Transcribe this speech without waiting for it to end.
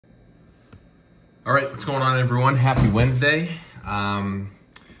All right, what's going on, everyone? Happy Wednesday.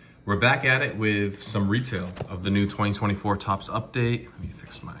 We're back at it with some retail of the new 2024 Topps update. Let me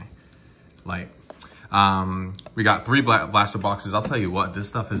fix my light. We got 3 blaster boxes. I'll tell you what, this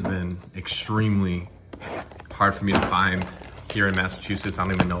stuff has been extremely hard for me to find here in Massachusetts. I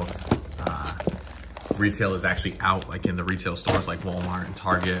don't even know if retail is actually out, like in the retail stores like Walmart and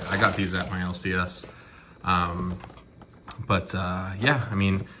Target. I got these at my LCS. Yeah, I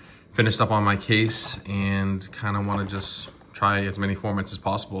mean, finished up on my case and kind of want to just try as many formats as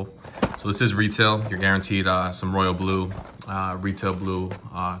possible. So this is retail. You're guaranteed some royal blue, retail blue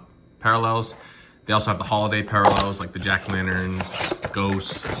parallels. They also have the holiday parallels like the jack-o'-lanterns,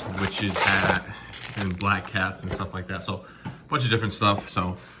 ghosts, witches hat, and black cats and stuff like that. So a bunch of different stuff.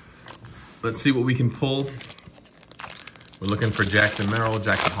 So let's see what we can pull. We're looking for Jackson Merrill,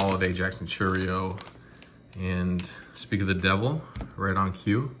 Jackson Holiday, Jackson Chourio, and speak of the devil, right on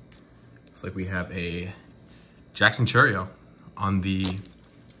cue. Looks like we have a Jackson Chourio on the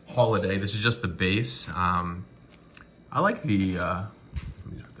holiday. This is just the base. I like the, let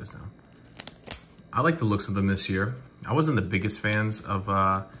me just put this down. I like the looks of them this year. I wasn't the biggest fans of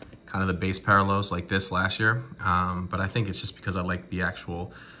kind of the base parallels like this last year, but I think it's just because I like the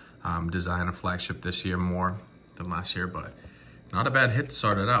actual design of flagship this year more than last year, but not a bad hit to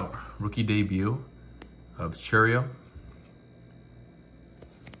start it out. Rookie debut of Chourio.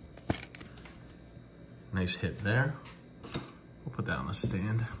 Nice hit there. We'll put that on the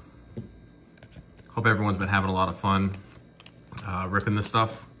stand. Hope everyone's been having a lot of fun ripping this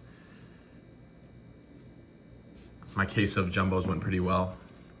stuff. My case of jumbos went pretty well.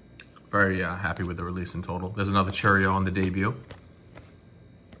 Very happy with the release in total. There's another Chourio on the debut.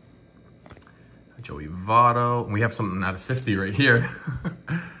 Joey Votto. We have something out of 50 right here.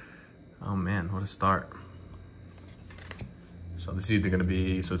 Oh man, what a start. So this is either gonna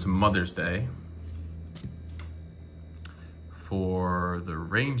be, so it's Mother's Day for the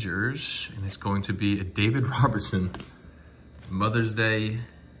Rangers, and it's going to be a David Robertson Mother's Day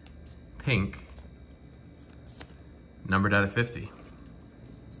pink, numbered out of 50.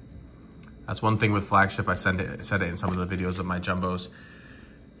 That's one thing with flagship. I said it in some of the videos of my jumbos.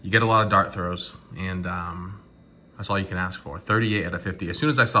 You get a lot of dart throws, and that's all you can ask for. 38 out of 50. As soon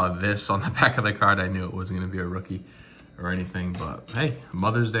as I saw this on the back of the card, I knew it wasn't gonna be a rookie or anything, but hey,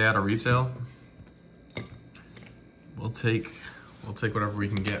 Mother's Day out of retail. We'll take whatever we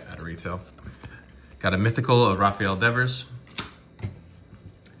can get out of retail. Got a mythical of Rafael Devers,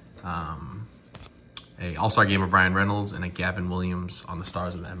 a All-Star game of Ryan Reynolds, and a Gavin Williams on the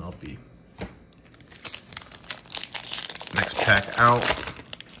Stars of the MLB. Next pack out.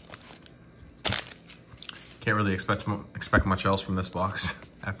 Can't really expect much else from this box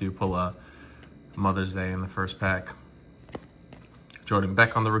after you pull a Mother's Day in the first pack. Jordan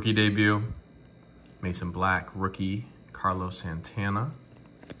Beck on the rookie debut. Mason Black, rookie. Carlos Santana.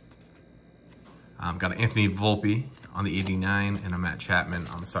 Got an Anthony Volpe on the 89 and a Matt Chapman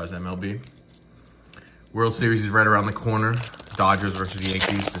on the Stars MLB. World Series is right around the corner. Dodgers versus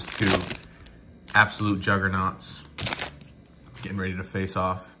Yankees, just 2 absolute juggernauts getting ready to face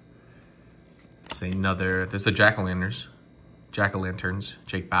off. There's the jack-o'-lanterns,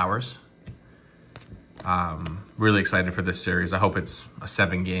 Jake Bauers. Really excited for this series. I hope it's a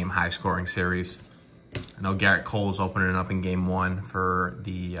 7-game high-scoring series. I know Garrett Cole's opening it up in game 1 for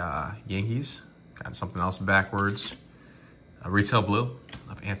the Yankees. Got something else backwards. A retail blue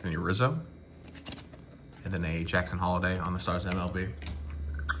of Anthony Rizzo. And then a Jackson Holiday on the Stars MLB.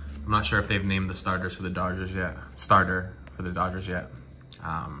 I'm not sure if they've named the starters for the Dodgers yet.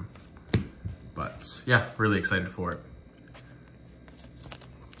 But yeah, really excited for it.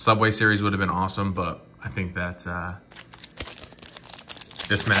 Subway series would have been awesome, but I think that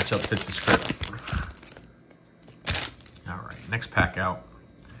this matchup fits the script. All right, next pack out.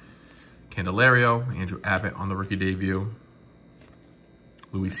 Candelario, Andrew Abbott on the rookie debut.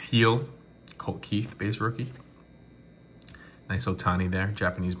 Luis Heel, Colt Keith, base rookie. Nice Ohtani there,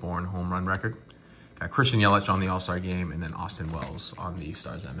 Japanese-born home run record. Got Christian Yelich on the All-Star game, and then Austin Wells on the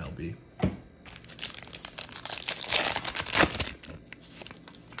Stars MLB.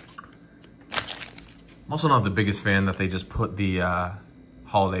 I'm also not the biggest fan that they just put the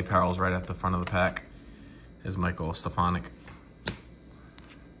holiday parallels right at the front of the pack. Is Michael Stefanik.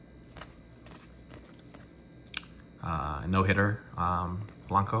 No-hitter,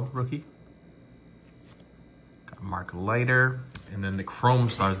 Blanco rookie. Got Mark Leiter. And then the Chrome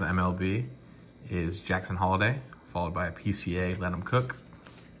Stars of the MLB is Jackson Holiday, followed by a PCA, Let 'em Cook.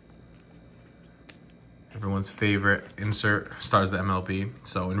 Everyone's favorite insert, Stars of the MLB.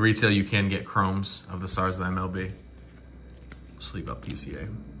 So in retail, you can get Chromes of the Stars of the MLB. Sleeve up PCA.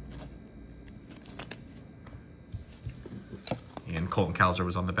 And Colton Cowser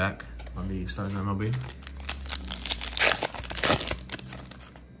was on the back on the Stars MLB.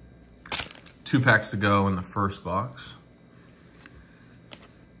 2 packs to go in the first box.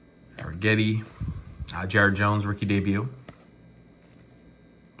 Arrighetti, Jared Jones, rookie debut.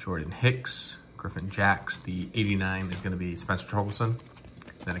 Jordan Hicks, Griffin Jacks. The 89 is going to be Spencer Torkelson.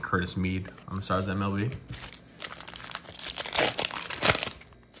 Then a Curtis Mead on the Stars MLB.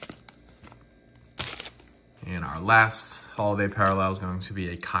 And our last holiday parallel is going to be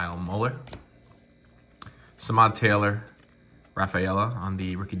a Kyle Muller. Samad Taylor, Rafaela on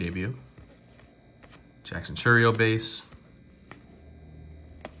the rookie debut. Jackson Chourio base.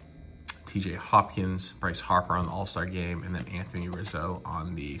 TJ Hopkins, Bryce Harper on the All-Star game, and then Anthony Rizzo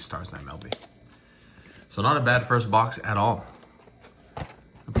on the Stars MLB. So not a bad first box at all. I'll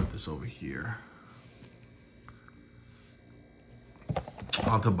put this over here.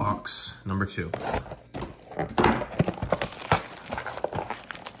 On to box number 2.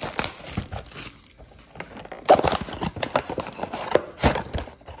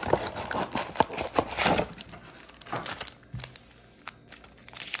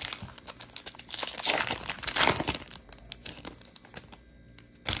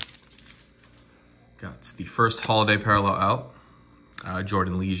 Got the first holiday parallel out.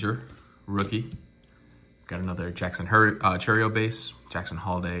 Jordan Leisure, rookie. Got another Jackson Chourio base. Jackson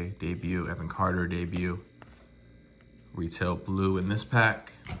Holiday debut. Evan Carter debut. Retail blue in this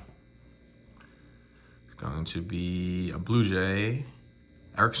pack. It's going to be a Blue Jay,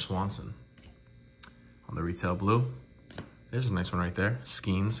 Eric Swanson on the retail blue. There's a nice one right there.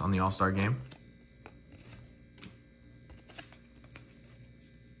 Skeens on the All-Star game.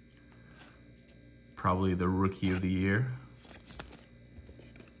 Probably the rookie of the year.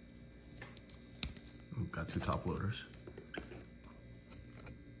 Ooh, got 2 top loaders.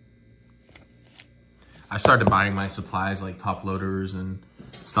 I started buying my supplies like top loaders and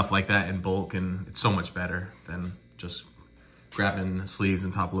stuff like that in bulk, and it's so much better than just grabbing sleeves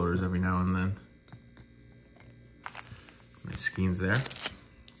and top loaders every now and then. Nice Skeens there.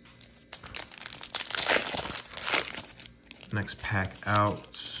 Next pack out.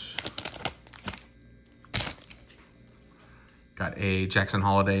 Got a Jackson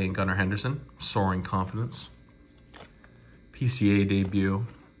Holiday and Gunnar Henderson, Soaring Confidence. PCA debut,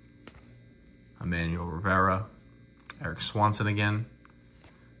 Emmanuel Rivera, Eric Swanson again.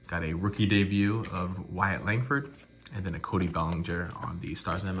 Got a rookie debut of Wyatt Langford, and then a Cody Bellinger on the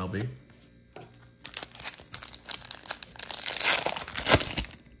Stars MLB.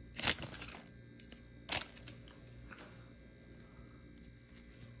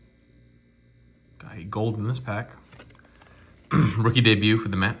 Got a gold in this pack. Rookie debut for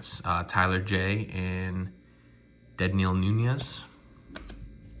the Mets, Tyler J. and Dedniel Nunez.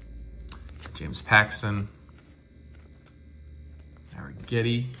 James Paxton.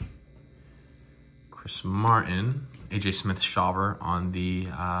 Arrighetti. Chris Martin. AJ Smith-Shawver on the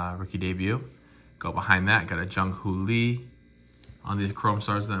rookie debut. Go behind that, got a Jung-Hoo Lee on the Chrome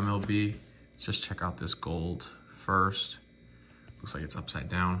Stars of the MLB. Let's just check out this gold first. Looks like it's upside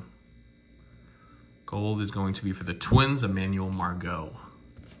down. Gold is going to be for the Twins, Emmanuel Margot.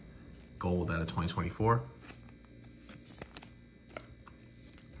 Gold out of 2024.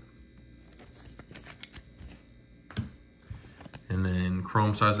 And then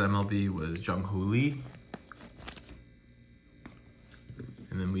Chrome Stars MLB was Jung-Hoo Lee.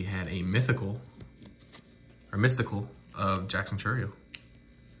 And then we had a mystical of Jackson Chourio.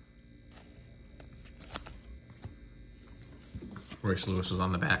 Royce Lewis was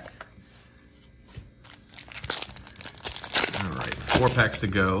on the back. All right, 4 packs to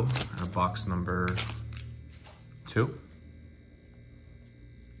go. Box number 2.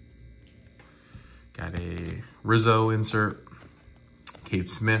 Got a Rizzo insert, Cade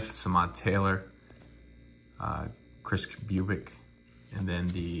Smith, Samad Taylor, Chris Bubic, and then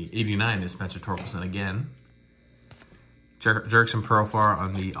the 89 is Spencer Torkelson again. Jurickson Profar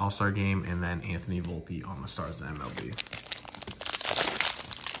on the All-Star game, and then Anthony Volpe on the Stars of the MLB.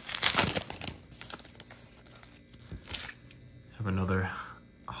 Have another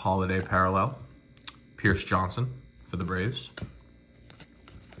holiday parallel. Pierce Johnson for the Braves.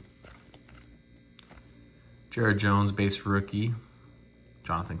 Jared Jones, base rookie.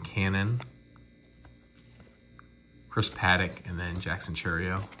 Jonathan Cannon. Chris Paddock, and then Jackson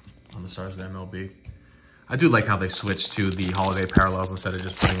Chourio on the Stars of the MLB. I do like how they switched to the holiday parallels instead of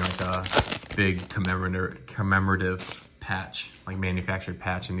just putting like a big commemorative patch, like manufactured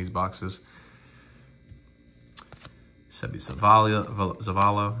patch in these boxes. Sebi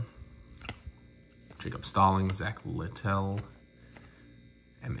Zavala, Jacob Stallings, Zach Littell,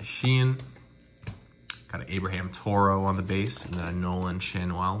 Emma Sheehan, Got an Abraham Toro on the base, and then a Nolan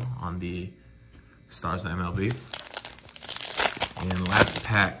Schanuel on the Stars of the MLB. And last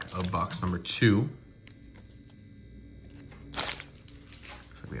pack of box number 2.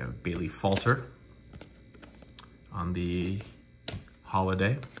 Looks like we have Bailey Falter on the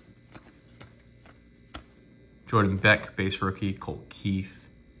Holiday. Jordan Beck, base rookie. Colt Keith.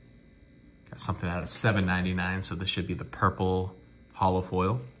 Got something out of $7.99, so this should be the purple holo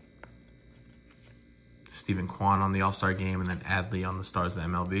foil. Stephen Kwan on the All-Star game, and then Adley on the Stars of the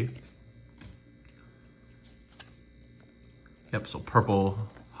MLB. Yep, so purple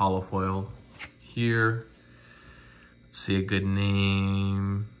holo foil here. Let's see a good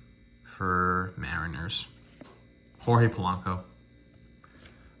name for Mariners. Jorge Polanco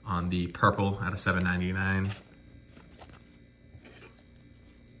on the purple out of $7.99.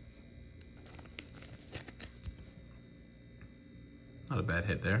 Not a bad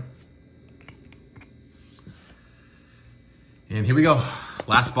hit there. And here we go.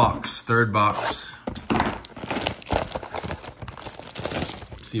 Last box, third box.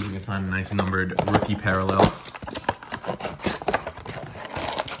 Let's see if we can find a nice numbered rookie parallel.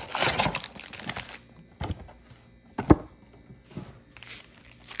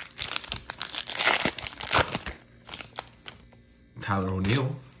 Tyler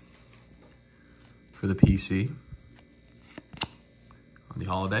O'Neill for the PC on the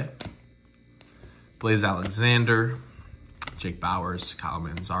Holiday. Blaze Alexander, Jake Bowers, Kyle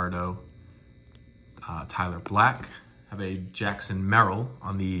Manzardo, Tyler Black. Have a Jackson Merrill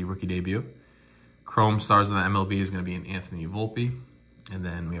on the rookie debut. Chrome Stars of the MLB is going to be an Anthony Volpe. And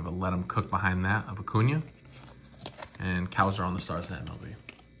then we have a Let 'Em Cook behind that of Acuna. And Cowser on the Stars of the MLB.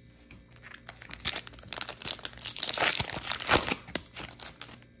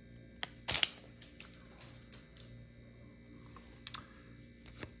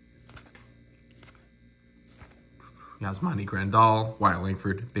 Yasmani Grandal, Wyatt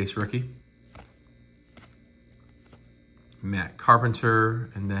Langford, base rookie. Matt Carpenter,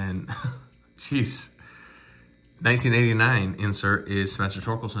 and then, jeez, 1989 insert is Spencer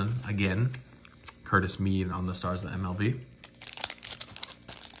Torkelson again. Curtis Mead on the Stars of the MLB.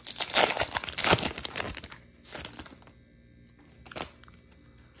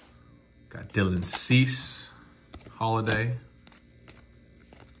 Got Dylan Cease, Holiday.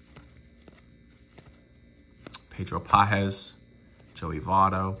 Pedro Pajes, Joey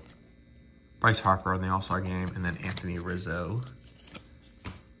Votto, Bryce Harper on the All-Star game, and then Anthony Rizzo.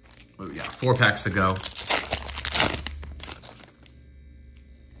 Oh, we got 4 packs to go.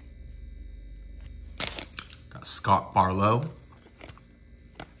 Got Scott Barlow,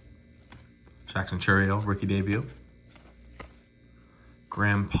 Jackson Chourio, rookie debut.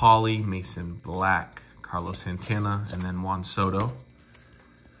 Graham Pauley, Mason Black, Carlos Santana, and then Juan Soto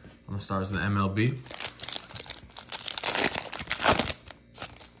on the Stars of the MLB.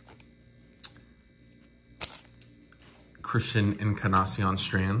 Christian Encarnacion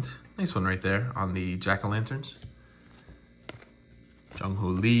Strand. Nice one right there on the Jack-O-Lanterns. Jung-Hoo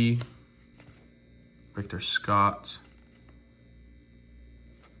Lee. Victor Scott.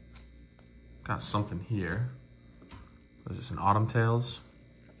 Got something here. What is this, an Autumn Tales?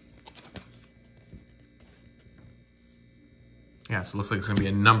 Yeah, so it looks like it's going to be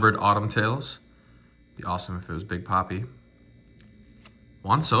a numbered Autumn Tales. Be awesome if it was Big Poppy.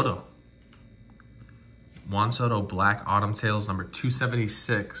 Juan Soto. Juan Soto Black Autumn Tales number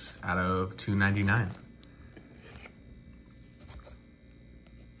 276 out of 299.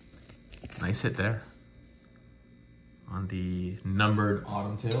 Nice hit there on the numbered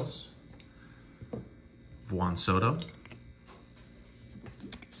Autumn Tales. Juan Soto.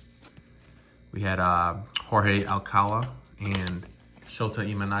 We had Jorge Alcala and Shota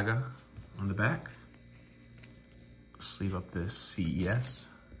Imanaga on the back. Sleeve up this CES.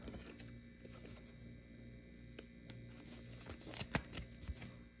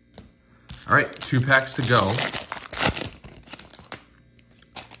 All right, 2 packs to go. See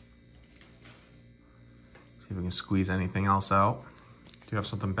if we can squeeze anything else out. Do have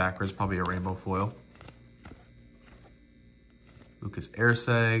something backwards, probably a rainbow foil. Lucas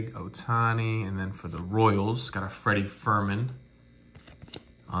Erceg, Ohtani, and then for the Royals, got a Freddie Fermin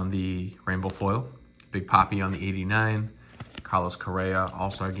on the rainbow foil. Big Poppy on the 89. Carlos Correa,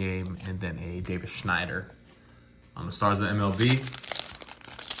 All-Star game, and then a Davis Schneider on the Stars of the MLB.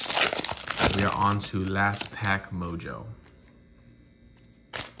 We are on to last pack mojo.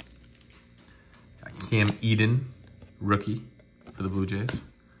 Got Cam Eden, rookie for the Blue Jays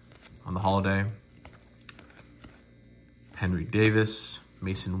on the Holiday. Henry Davis,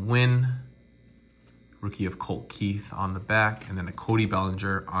 Mason Wynn, rookie of Colt Keith on the back, and then a Cody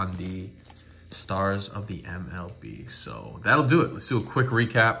Bellinger on the stars of the MLB. So that'll do it. Let's do a quick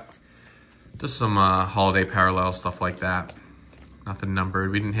recap. Just some holiday parallel, stuff like that. Nothing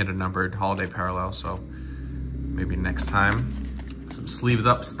numbered. We didn't hit a numbered holiday parallel, so maybe next time. Some sleeved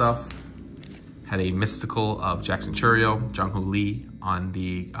up stuff. Had a mystical of Jackson Chourio, Jung-Hoo Lee on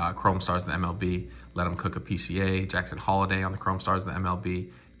the Chrome Stars of the MLB. Let Him Cook a PCA. Jackson Holiday on the Chrome Stars of the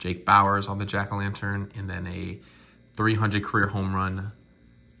MLB. Jake Bauers on the Jack-O-Lantern. And then a 300 career home run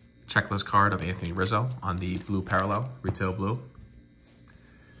checklist card of Anthony Rizzo on the blue parallel, retail blue.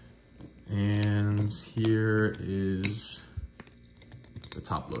 And here is the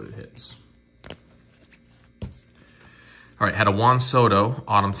top loaded hits. All right, had a Juan Soto,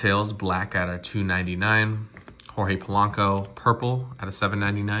 Autumn Tales, black at a $2.99. Jorge Polanco, purple at a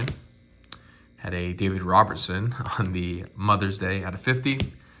 $7.99. Had a David Robertson on the Mother's Day at a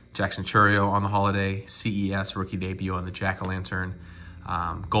 $50. Jackson Chourio on the holiday. CES rookie debut on the Jack-O-Lantern.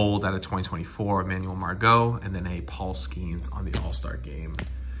 Gold at a 2024, Emmanuel Margot. And then a Paul Skeens on the All-Star Game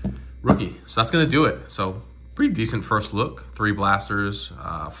rookie. So that's going to do it. So pretty decent first look. 3 blasters,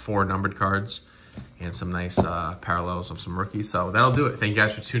 4 numbered cards, and some nice parallels of some rookies. So that'll do it. Thank you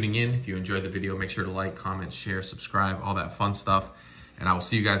guys for tuning in. If you enjoyed the video, make sure to like, comment, share, subscribe, all that fun stuff. And I will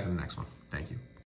see you guys in the next one. Thank you.